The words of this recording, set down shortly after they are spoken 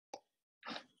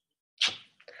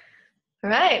All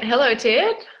right. Hello,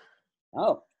 Ted.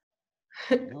 Oh,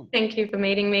 no. Thank you for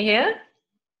meeting me here.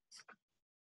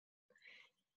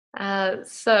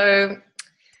 As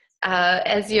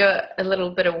you're a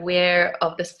little bit aware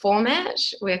of this format,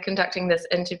 we're conducting this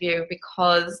interview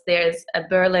because there's a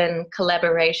Berlin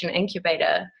Collaboration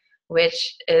Incubator,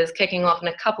 which is kicking off in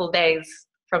a couple days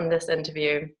from this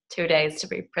interview, 2 days to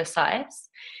be precise.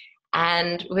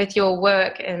 And with your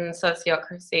work in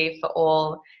Sociocracy for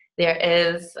All, there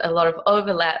is a lot of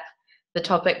overlap. The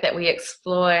topic that we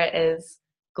explore is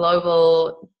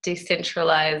global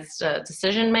decentralized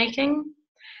decision-making.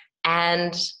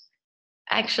 And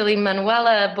actually,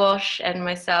 Manuela Bosch and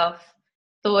myself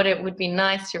thought it would be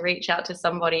nice to reach out to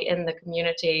somebody in the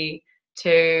community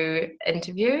to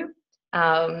interview.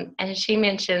 And she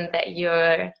mentioned that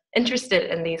you're interested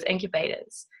in these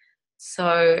incubators.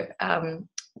 So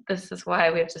this is why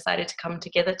we've decided to come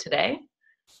together today.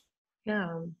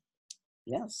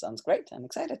 Yeah, sounds great. I'm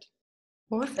excited.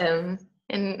 Awesome.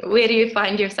 And where do you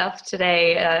find yourself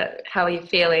today? How are you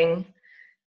feeling?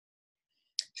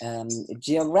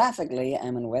 Geographically,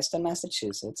 I'm in Western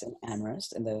Massachusetts, in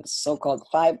Amherst, in the so-called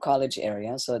 5 college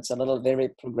area. So it's a little very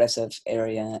progressive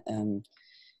area in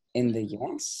the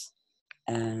US.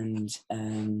 And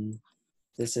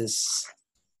this is,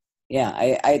 yeah,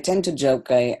 I tend to joke,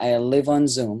 I live on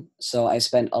Zoom. So I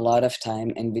spend a lot of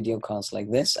time in video calls like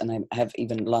this. And I have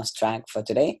even lost track for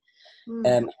today.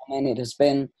 And it has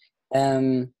been,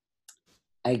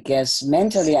 I guess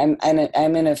mentally, I'm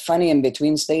in a funny in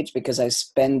between stage because I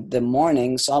spend the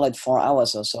morning solid 4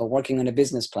 hours or so working on a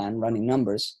business plan, running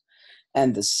numbers,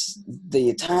 and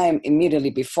the time immediately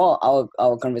before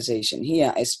our conversation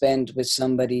here, I spent with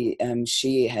somebody.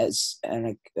 She has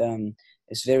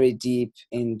is very deep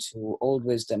into old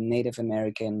wisdom, Native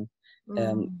American,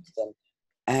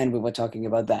 and we were talking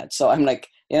about that. So I'm like,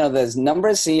 there's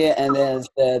numbers here, and there's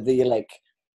the like,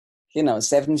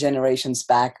 7 generations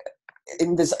back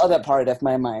in this other part of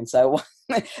my mind. So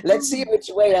let's see which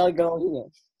way I'll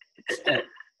go here.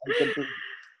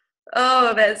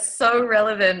 Oh, that's so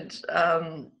relevant.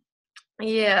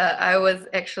 Yeah, I was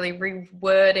actually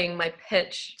rewording my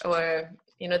pitch, or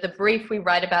the brief we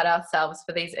write about ourselves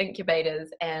for these incubators,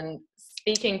 and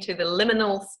speaking to the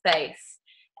liminal space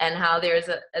and how there's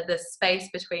this space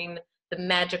between the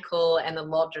magical and the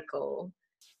logical.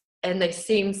 And they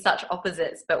seem such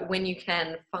opposites, but when you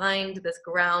can find this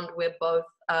ground where both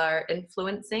are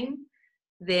influencing,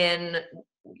 then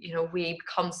we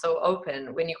become so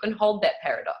open when you can hold that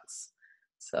paradox.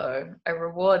 So I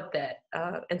reward that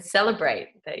and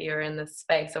celebrate that you're in the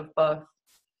space of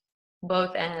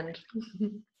both and.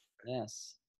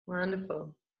 Yes.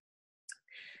 Wonderful.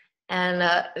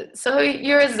 And so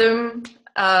you're a Zoom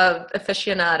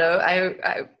aficionado.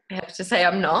 I have to say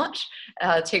I'm not.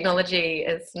 Technology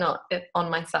is not on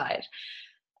my side.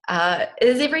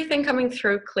 Is everything coming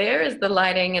through clear? Is the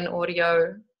lighting and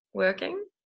audio working?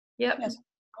 Yep. Yes.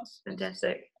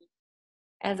 Fantastic.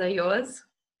 As are yours.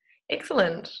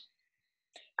 Excellent.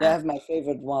 Yeah, I have my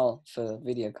favorite wall for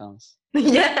video calls.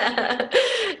 Yeah.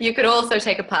 You could also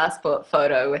take a passport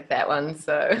photo with that one,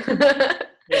 so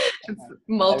it's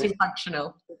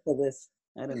multifunctional. For this,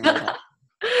 I don't know.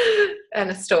 And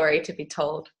a story to be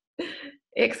told.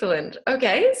 Excellent.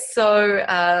 Okay, so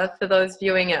for those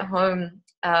viewing at home,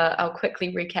 I'll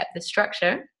quickly recap the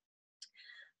structure.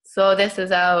 So this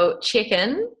is our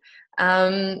check-in.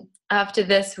 After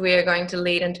this, we're going to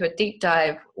lead into a deep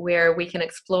dive where we can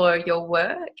explore your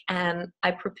work, and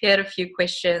I prepared a few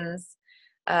questions.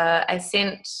 I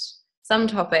sent some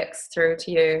topics through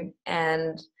to you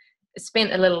and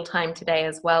spent a little time today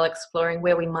as well exploring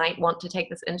where we might want to take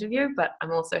this interview, but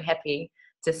I'm also happy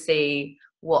to see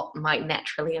what might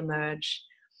naturally emerge.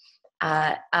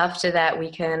 After that,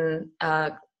 we can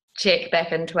check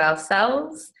back into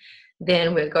ourselves.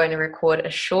 Then we're going to record a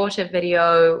shorter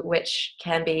video, which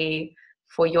can be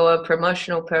for your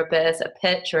promotional purpose, a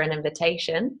pitch or an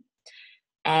invitation.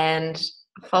 And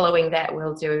following that,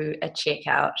 we'll do a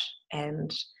checkout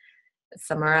and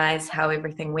summarize how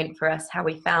everything went for us, how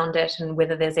we found it, and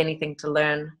whether there's anything to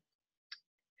learn.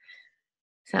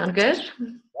 Sound good?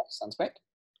 Yeah, sounds great.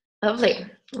 Lovely.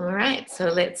 All right, so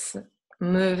let's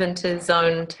move into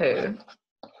zone 2.